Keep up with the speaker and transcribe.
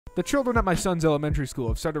The children at my son's elementary school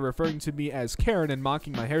have started referring to me as Karen and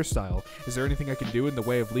mocking my hairstyle. Is there anything I can do in the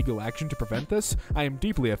way of legal action to prevent this? I am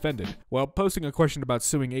deeply offended. Well, posting a question about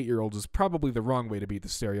suing 8-year-olds is probably the wrong way to beat the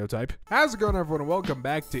stereotype. How's it going, everyone? Welcome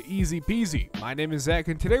back to EzPz. My name is Zach,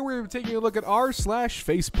 and today we're taking a look at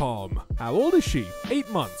r/FacePalm. How old is she?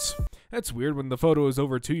 8 months. That's weird when the photo is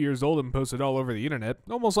over 2 years old and posted all over the internet.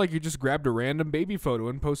 Almost like you just grabbed a random baby photo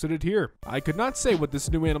and posted it here. I could not say what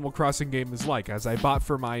this new Animal Crossing game is like, as I bought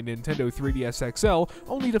for my Nintendo 3DS XL,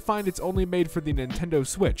 only to find it's only made for the Nintendo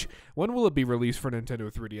Switch. When will it be released for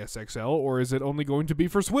Nintendo 3DS XL, or is it only going to be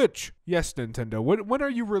for Switch? Yes, Nintendo, when are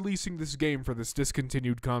you releasing this game for this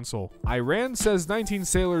discontinued console? Iran says 19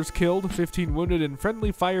 sailors killed, 15 wounded in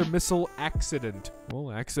friendly fire missile accident.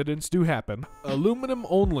 Well, accidents do happen. Aluminum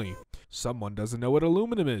only. Someone doesn't know what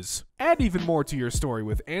aluminum is. Add even more to your story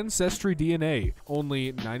with Ancestry DNA.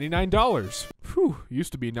 Only $99. Whew,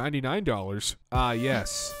 used to be $99. Ah,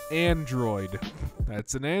 yes. Android.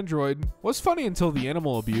 That's an android. Was funny until the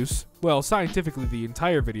animal abuse. Well, scientifically, the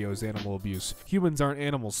entire video is animal abuse. Humans aren't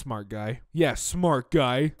animals, smart guy. Yeah, smart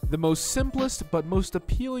guy. The most simplest but most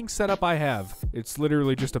appealing setup I have. It's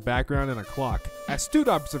literally just a background and a clock. Astute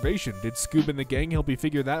observation. Did Scoob and the gang help you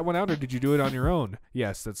figure that one out, or did you do it on your own?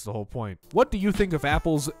 Yes, that's the whole point. What do you think of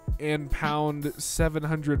Apple's and pound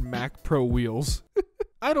 700 Mac Pro wheels?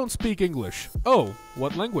 I don't speak English. Oh,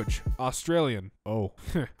 what language? Australian. Oh.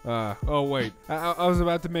 Oh wait. I was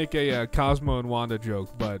about to make a Cosmo and Wanda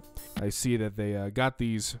joke, but I see that they got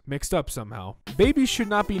these mixed up somehow. Babies should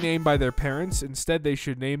not be named by their parents. Instead, they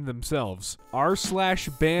should name themselves.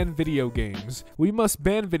 r/ban video games. We must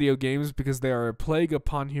ban video games because they are a plague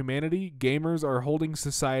upon humanity. Gamers are holding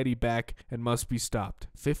society back and must be stopped.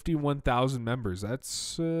 51,000 members.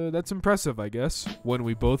 That's impressive, I guess. When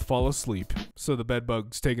we both fall asleep. So the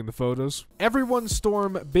bedbug's taking the photos. Everyone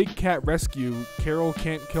storm Big Cat Rescue. Carol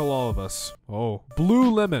can't kill all of us. Oh. Blue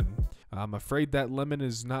lemon. I'm afraid that lemon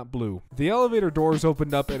is not blue. The elevator doors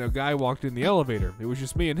opened up and a guy walked in the elevator. It was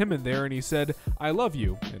just me and him in there, and he said, "I love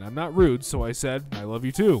you." And I'm not rude, so I said, "I love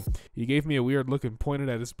you too." He gave me a weird look and pointed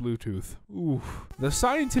at his Bluetooth. Ooh. The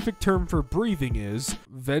scientific term for breathing is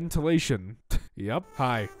ventilation. Yep.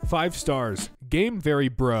 Hi. 5 stars. Game very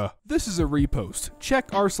bruh. This is a repost. Check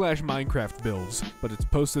r/Minecraft builds. But it's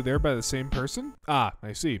posted there by the same person? Ah,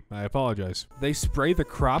 I see. I apologize. They spray the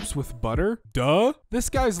crops with butter? Duh? This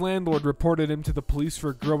guy's landlord reported him to the police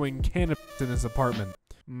for growing cannabis in his apartment.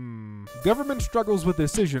 Government struggles with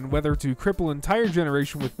decision whether to cripple entire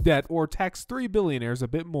generation with debt or tax 3 billionaires a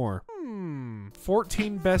bit more.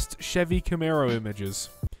 14 best Chevy Camaro images.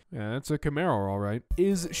 Yeah, that's a Camaro, all right.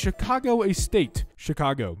 Is Chicago a state?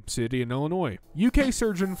 Chicago, city in Illinois. UK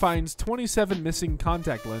surgeon finds 27 missing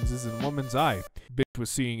contact lenses in woman's eye. Bitch was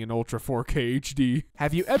seeing in Ultra 4K HD.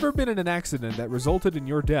 Have you ever been in an accident that resulted in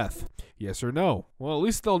your death? Yes or no? Well, at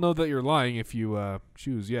least they'll know that you're lying if you,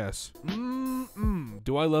 choose yes.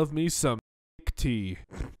 Do I love me some tea?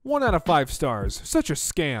 1 out of 5 stars. Such a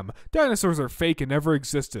scam. Dinosaurs are fake and never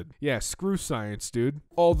existed. Yeah, screw science, dude.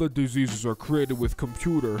 All the diseases are created with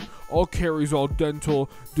computer. All caries, all dental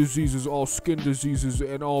diseases, all skin diseases,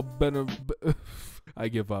 and all I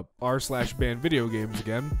give up. r/ban video games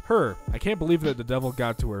again. Her. I can't believe that the devil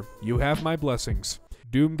got to her. You have my blessings.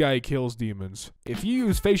 Doom guy kills demons. If you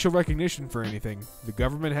use facial recognition for anything, the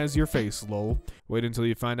government has your face, lol. Wait until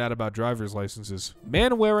you find out about driver's licenses.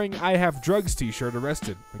 Man wearing I have drugs t-shirt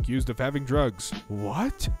arrested, accused of having drugs.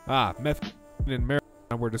 What? Ah, meth and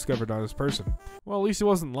marijuana were discovered on this person. Well, at least he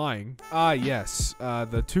wasn't lying. Ah, yes.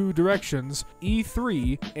 The 2 directions,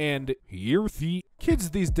 E3 and year 3.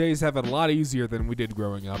 Kids these days have it a lot easier than we did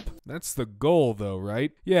growing up. That's the goal, though,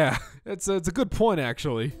 right? Yeah, it's a good point,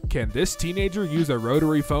 actually. Can this teenager use a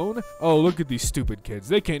rotary phone? Oh, look at these stupid kids.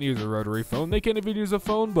 They can't use a rotary phone. They can't even use a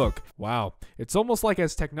phone book. Wow. It's almost like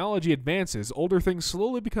as technology advances, older things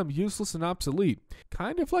slowly become useless and obsolete.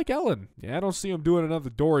 Kind of like Ellen. Yeah, I don't see him doing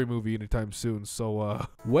another Dory movie anytime soon, so,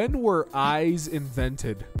 When were eyes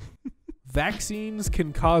invented? Vaccines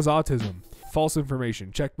can cause autism. False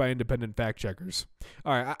information. Checked by independent fact checkers.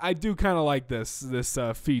 All right, I do kind of like this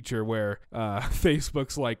feature where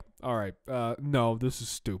Facebook's like, all right, no, this is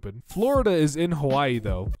stupid. Florida is in Hawaii,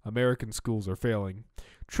 though. American schools are failing.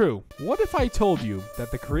 True. What if I told you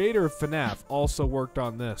that the creator of FNAF also worked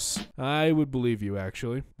on this? I would believe you,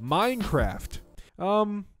 actually. Minecraft. I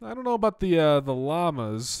don't know about the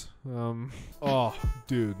llamas. Oh,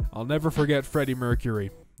 dude. I'll never forget Freddie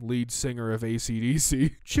Mercury. lead singer of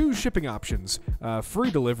AC/DC. Choose shipping options.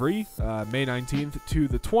 Free delivery, May 19th to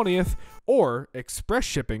the 20th, or express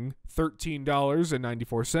shipping,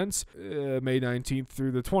 $13.94, May 19th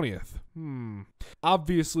through the 20th.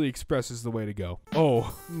 Obviously, express is the way to go.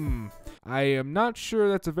 I am not sure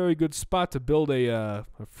that's a very good spot to build a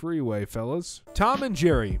freeway, fellas. Tom and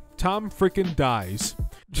Jerry. Tom frickin' dies.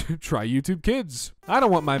 Try YouTube Kids. I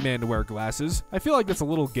don't want my man to wear glasses. I feel like that's a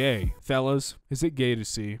little gay. Fellas, is it gay to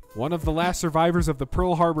see? One of the last survivors of the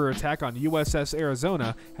Pearl Harbor attack on USS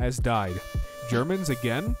Arizona has died. Germans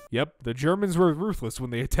again? Yep, the Germans were ruthless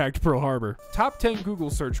when they attacked Pearl Harbor. Top 10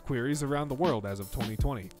 Google search queries around the world as of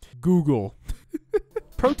 2020. Google.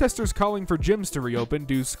 Protesters calling for gyms to reopen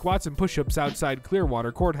do squats and push-ups outside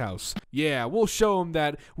Clearwater Courthouse. Yeah, we'll show them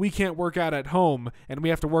that we can't work out at home and we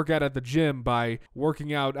have to work out at the gym by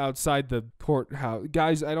working out outside the courthouse.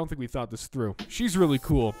 Guys, I don't think we thought this through. She's really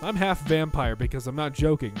cool. I'm half vampire because I'm not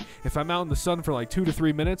joking. If I'm out in the sun for like 2 to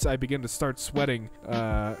 3 minutes, I begin to start sweating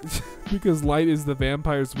because light is the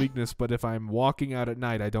vampire's weakness, but if I'm walking out at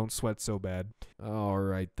night, I don't sweat so bad.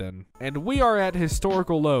 Alright then. And we are at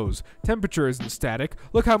historical lows. Temperature isn't static.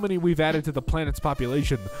 Look how many we've added to the planet's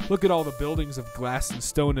population. Look at all the buildings of glass and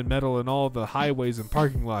stone and metal and all the highways and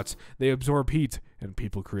parking lots. They absorb heat, and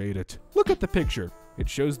people create it. Look at the picture. It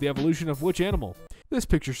shows the evolution of which animal? This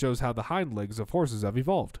picture shows how the hind legs of horses have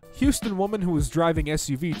evolved. Houston woman who was driving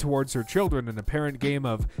SUV towards her children in an apparent game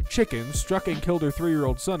of chicken struck and killed her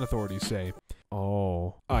 3-year-old son, authorities say.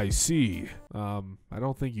 Oh, I see. I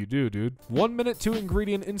don't think you do, dude. 1 minute, 2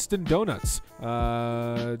 ingredient instant donuts.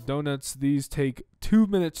 Donuts, these take 2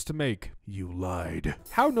 minutes to make. You lied.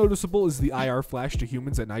 How noticeable is the IR flash to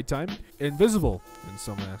humans at nighttime? Invisible. And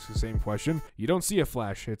someone asks the same question. You don't see a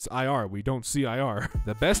flash. It's IR. We don't see IR.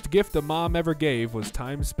 The best gift a mom ever gave was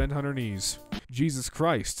time spent on her knees. Jesus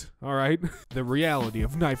Christ. All right. The reality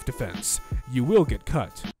of knife defense. You will get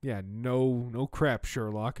cut. Yeah, no crap,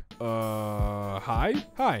 Sherlock. Hi?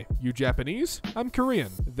 Hi. You Japanese? I'm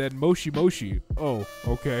Korean. Then moshi moshi. Oh,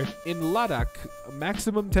 okay. In Ladakh,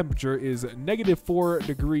 maximum temperature is -4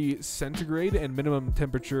 degrees centigrade and minimum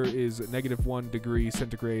temperature is -1 degree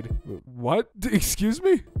centigrade. What? Excuse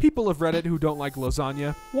me? People of Reddit who don't like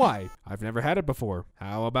lasagna. Why? I've never had it before.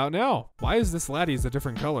 How about now? Why is this lattie's a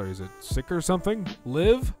different color? Is it sick or something?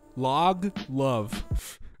 Live, log,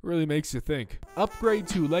 love. Really makes you think. Upgrade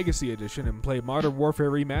to Legacy Edition and play Modern Warfare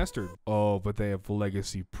Remastered. Oh, but they have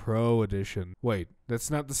Legacy Pro Edition. Wait, that's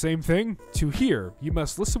not the same thing? To hear, you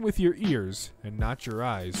must listen with your ears and not your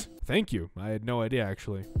eyes. Thank you. I had no idea,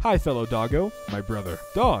 actually. Hi, fellow doggo. My brother.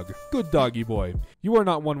 Dog. Good doggy boy. You are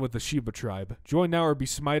not one with the Shiba tribe. Join now or be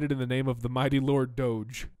smited in the name of the mighty Lord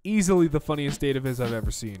Doge. Easily the funniest date of his I've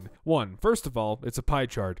ever seen. 1. First of all, it's a pie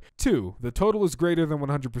chart. 2. The total is greater than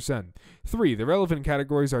 100%. 3. The relevant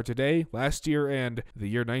categories are today, last year, and the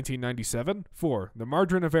year 1997. 4. The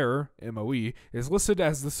margin of error, MOE, is listed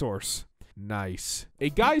as the source. Nice. A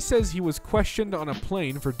guy says he was questioned on a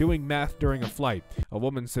plane for doing math during a flight. A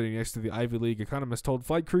woman sitting next to the Ivy League economist told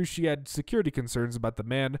flight crew she had security concerns about the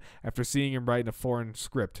man after seeing him write in a foreign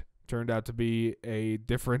script. Turned out to be a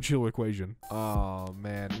differential equation. Oh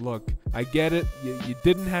man, look, I get it. You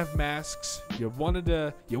didn't have masks. You wanted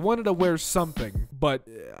to wear something, but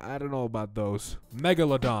I don't know about those.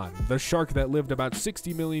 Megalodon, the shark that lived about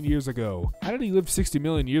 60 million years ago. How did he live 60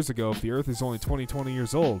 million years ago if the Earth is only 20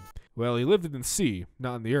 years old? Well, he lived in the sea,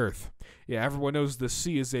 not in the Earth. Yeah, everyone knows the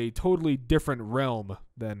sea is a totally different realm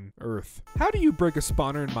than Earth. How do you break a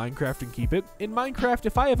spawner in Minecraft and keep it? In Minecraft,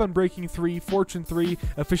 if I have Unbreaking 3, Fortune 3,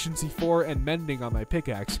 Efficiency 4, and Mending on my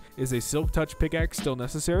pickaxe, is a Silk Touch pickaxe still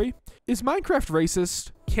necessary? Is Minecraft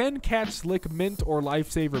racist? Can cats lick mint or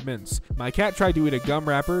Lifesaver mints? My cat tried to eat a gum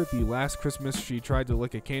wrapper. The last Christmas, she tried to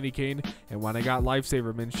lick a candy cane, and when I got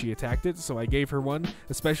Lifesaver mints, she attacked it, so I gave her one,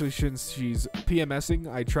 especially since she's PMSing.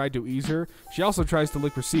 I tried to ease her. She also tries to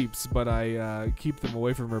lick receipts, but I keep them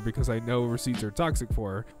away from her because I know receipts are toxic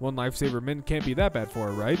for her. One Lifesaver mint can't be that bad for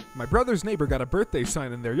her, right? My brother's neighbor got a birthday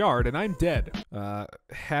sign in their yard, and I'm dead.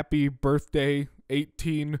 Happy birthday,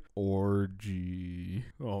 18 orgy.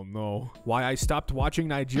 Oh no. Why I stopped watching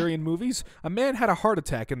Nigerian movies? A man had a heart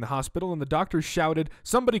attack in the hospital and the doctor shouted,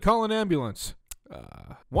 "Somebody call an ambulance."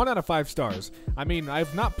 1 out of 5 stars. I mean,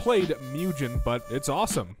 I've not played Mugen, but it's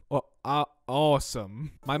awesome.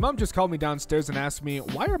 Awesome. My mom just called me downstairs and asked me,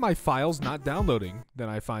 why are my files not downloading? Then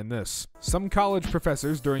I find this. Some college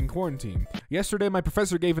professors during quarantine. Yesterday, my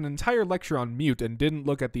professor gave an entire lecture on mute and didn't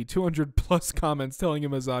look at the 200 plus comments telling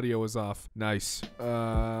him his audio was off. Nice.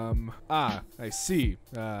 I see.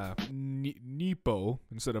 Nepo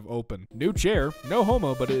instead of open. New chair. No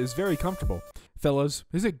homo, but it is very comfortable. Fellas,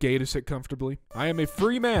 is it gay to sit comfortably? I am a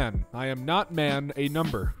free man. I am not man, a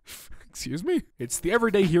number. Excuse me? It's the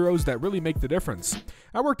everyday heroes that really make the difference.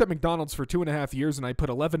 I worked at McDonald's for 2.5 years and I put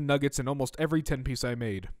 11 nuggets in almost every 10-piece I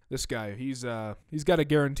made. This guy, he's got a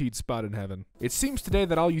guaranteed spot in heaven. It seems today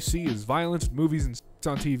that all you see is violence, movies, and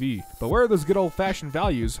on TV. But where are those good old-fashioned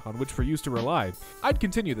values on which we used to rely? I'd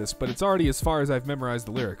continue this, but it's already as far as I've memorized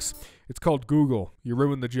the lyrics. It's called Google. You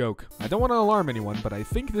ruined the joke. I don't want to alarm anyone, but I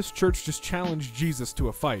think this church just challenged Jesus to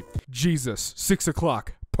a fight. Jesus, 6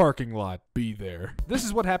 o'clock. Parking lot, be there. This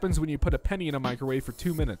is what happens when you put a penny in a microwave for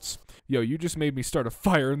 2 minutes. Yo, you just made me start a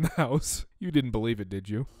fire in the house. You didn't believe it, did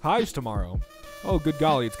you? Highs tomorrow. Oh, good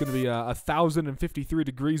golly, it's gonna be 1,053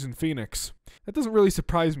 degrees in Phoenix. That doesn't really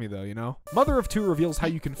surprise me though, you know? Mother of two reveals how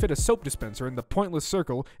you can fit a soap dispenser in the pointless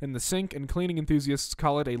circle in the sink, and cleaning enthusiasts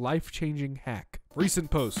call it a life-changing hack. Recent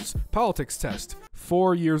posts. Politics test.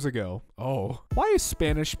 4 years ago. Oh. Why is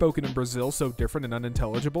Spanish spoken in Brazil so different and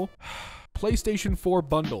unintelligible? PlayStation 4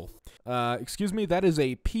 bundle. Excuse me, that is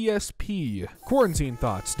a PSP. Quarantine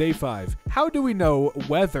thoughts, day 5. How do we know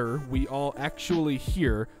whether we all actually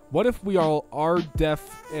hear? What if we all are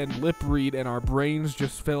deaf and lip read and our brains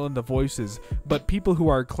just fill in the voices, but people who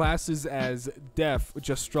are classes as deaf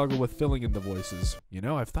just struggle with filling in the voices? You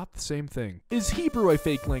know, I've thought the same thing. Is Hebrew a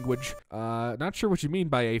fake language? Not sure what you mean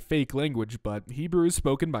by a fake language, but Hebrew is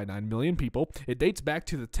spoken by 9 million people. It dates back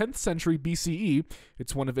to the 10th century BCE.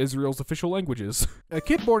 It's one of Israel's official languages. A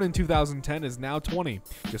kid born in 2010 is now 20.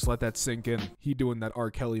 Just let that sink in. He doing that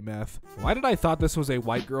R. Kelly math. Why did I thought this was a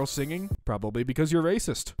white girl singing? Probably because you're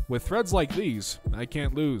racist. With threads like these, I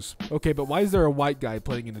can't lose. Okay, but why is there a white guy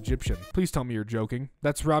playing an Egyptian? Please tell me you're joking.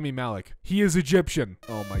 That's Rami Malek. He is Egyptian.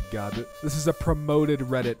 Oh my god, this is a promoted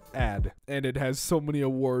Reddit ad, and it has so many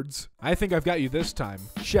awards. I think I've got you this time.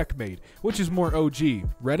 Checkmate. Which is more OG,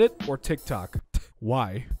 Reddit or TikTok?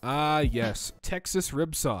 Why? Yes, Texas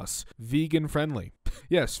rib sauce. Vegan friendly.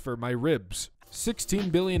 Yes, for my ribs.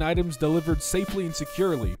 16 billion items delivered safely and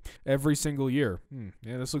securely every single year.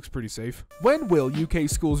 Yeah, this looks pretty safe. When will UK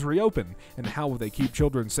schools reopen? And how will they keep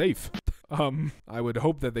children safe? I would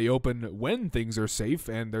hope that they open when things are safe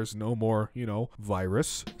and there's no more,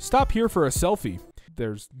 virus. Stop here for a selfie.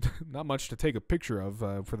 There's not much to take a picture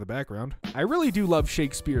of for the background. I really do love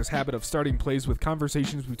Shakespeare's habit of starting plays with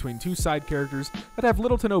conversations between two side characters that have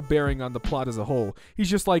little to no bearing on the plot as a whole. He's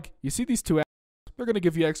just like, you see these two they're gonna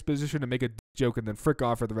give you exposition to make a joke and then frick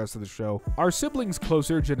off for the rest of the show. Are siblings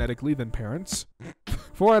closer genetically than parents?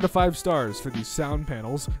 4 out of 5 stars for these sound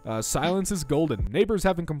panels. Silence is golden. Neighbors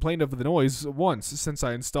haven't complained of the noise once since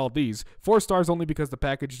I installed these. 4 stars only because the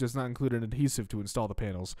package does not include an adhesive to install the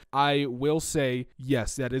panels. I will say,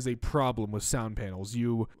 yes, that is a problem with sound panels.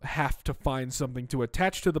 You have to find something to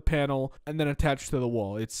attach to the panel and then attach to the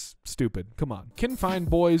wall. It's stupid. Come on.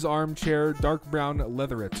 Confined boys armchair, dark brown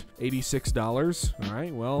leatherette. $86. All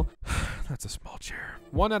right, well, that's a small chair.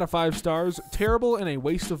 1 out of 5 stars. Terrible and a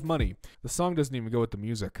waste of money. The song doesn't even go with the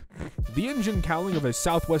music. The engine cowling of a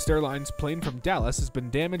Southwest Airlines plane from Dallas has been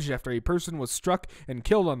damaged after a person was struck and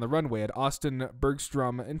killed on the runway at Austin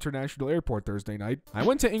Bergstrom International Airport Thursday night. I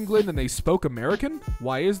went to England and they spoke American?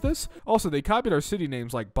 Why is this? Also, they copied our city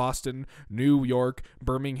names like Boston, New York,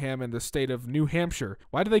 Birmingham, and the state of New Hampshire.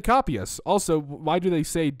 Why do they copy us? Also, why do they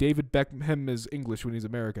say David Beckham is English when he's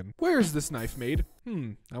American? Where is this knife made?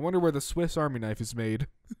 I wonder where the Swiss Army knife is made.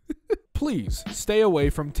 Please, stay away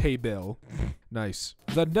from Taybill. Nice.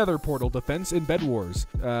 The Nether Portal defense in Bed Wars.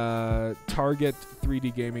 Target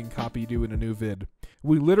 3D Gaming copy doing a new vid.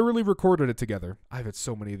 We literally recorded it together. I've had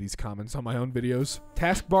so many of these comments on my own videos.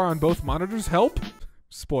 Taskbar on both monitors help?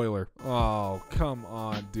 Spoiler. Oh, come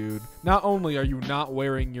on, dude. Not only are you not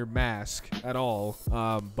wearing your mask at all,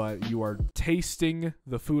 but you are tasting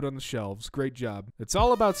the food on the shelves. Great job. It's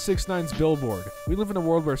all about 6ix9ine's Billboard. We live in a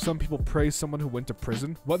world where some people praise someone who went to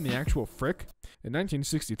prison. What in the actual frick? In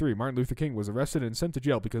 1963, Martin Luther King was arrested and sent to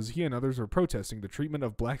jail because he and others were protesting the treatment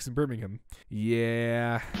of blacks in Birmingham.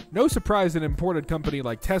 Yeah. No surprise an imported company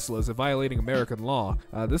like Tesla is violating American law.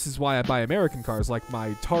 This is why I buy American cars like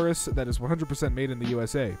my Taurus that is 100% made in the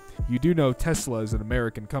USA. You do know Tesla is an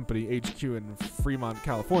American company, HQ in Fremont,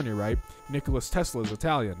 California, right? Nicholas Tesla is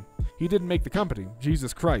Italian. He didn't make the company.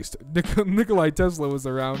 Jesus Christ. Nikolai Tesla was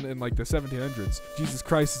around in like the 1700s. Jesus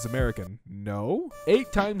Christ is American. No?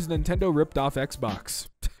 8 times Nintendo ripped off Xbox.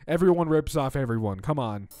 Everyone rips off everyone. Come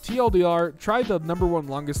on. TLDR, try the #1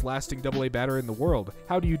 longest lasting AA battery in the world.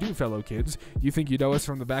 How do you do, fellow kids? You think you know us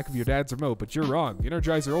from the back of your dad's remote, but you're wrong.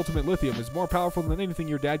 Energizer Ultimate Lithium is more powerful than anything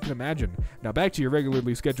your dad can imagine. Now back to your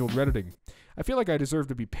regularly scheduled Redditing. I feel like I deserve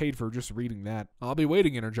to be paid for just reading that. I'll be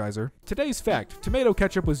waiting, Energizer. Today's fact. Tomato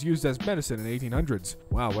ketchup was used as medicine in 1800s.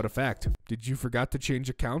 Wow, what a fact. Did you forgot to change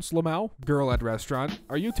accounts, Lamau? Girl at restaurant.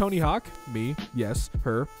 Are you Tony Hawk? Me. Yes.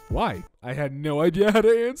 Her. Why? I had no idea how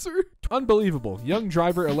to answer. Unbelievable. Young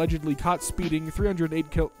driver allegedly caught speeding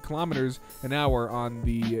 308 kilometers an hour on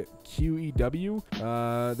the QEW.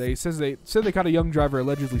 They said they caught a young driver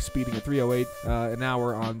allegedly speeding at 308 an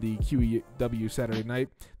hour on the QEW Saturday night.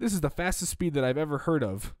 This is the fastest speed that I've ever heard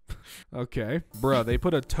of. Okay. Bruh, they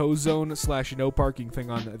put a tow zone / no parking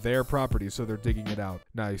thing on their property, so they're digging it out.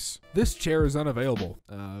 Nice. This chair is unavailable.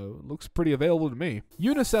 Looks pretty available to me.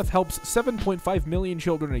 UNICEF helps 7.5 million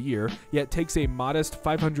children a year, yet takes a modest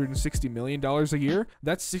 $560 million a year.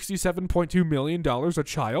 That's $67.2 million a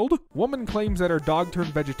child? Woman claims that her dog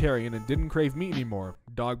turned vegetarian and didn't crave meat anymore.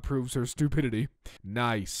 Dog proves her stupidity.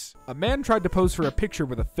 Nice. A man tried to pose for a picture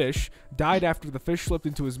with a fish, died after the fish slipped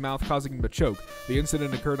into his mouth, causing him to choke. The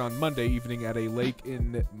incident occurred on Monday evening at a lake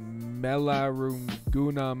in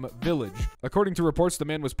Melarungunam village. According to reports, the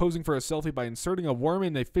man was posing for a selfie by inserting a worm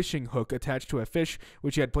in a fishing hook attached to a fish,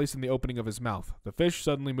 which he had placed in the opening of his mouth. The fish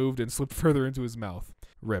suddenly moved and slipped further into his mouth.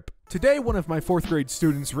 RIP. Today, one of my 4th grade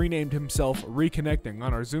students renamed himself Reconnecting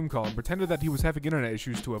on our Zoom call and pretended that he was having internet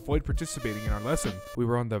issues to avoid participating in our lesson. We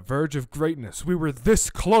were on the verge of greatness. We were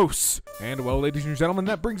this close. And well, ladies and gentlemen,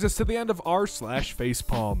 that brings us to the end of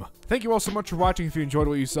r/FacePalm. Thank you all so much for watching. If you enjoyed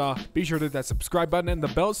what you saw, be sure to hit that subscribe button and the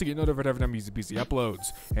bell so you get notified every time EzPz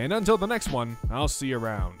uploads. And until the next one, I'll see you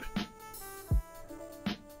around.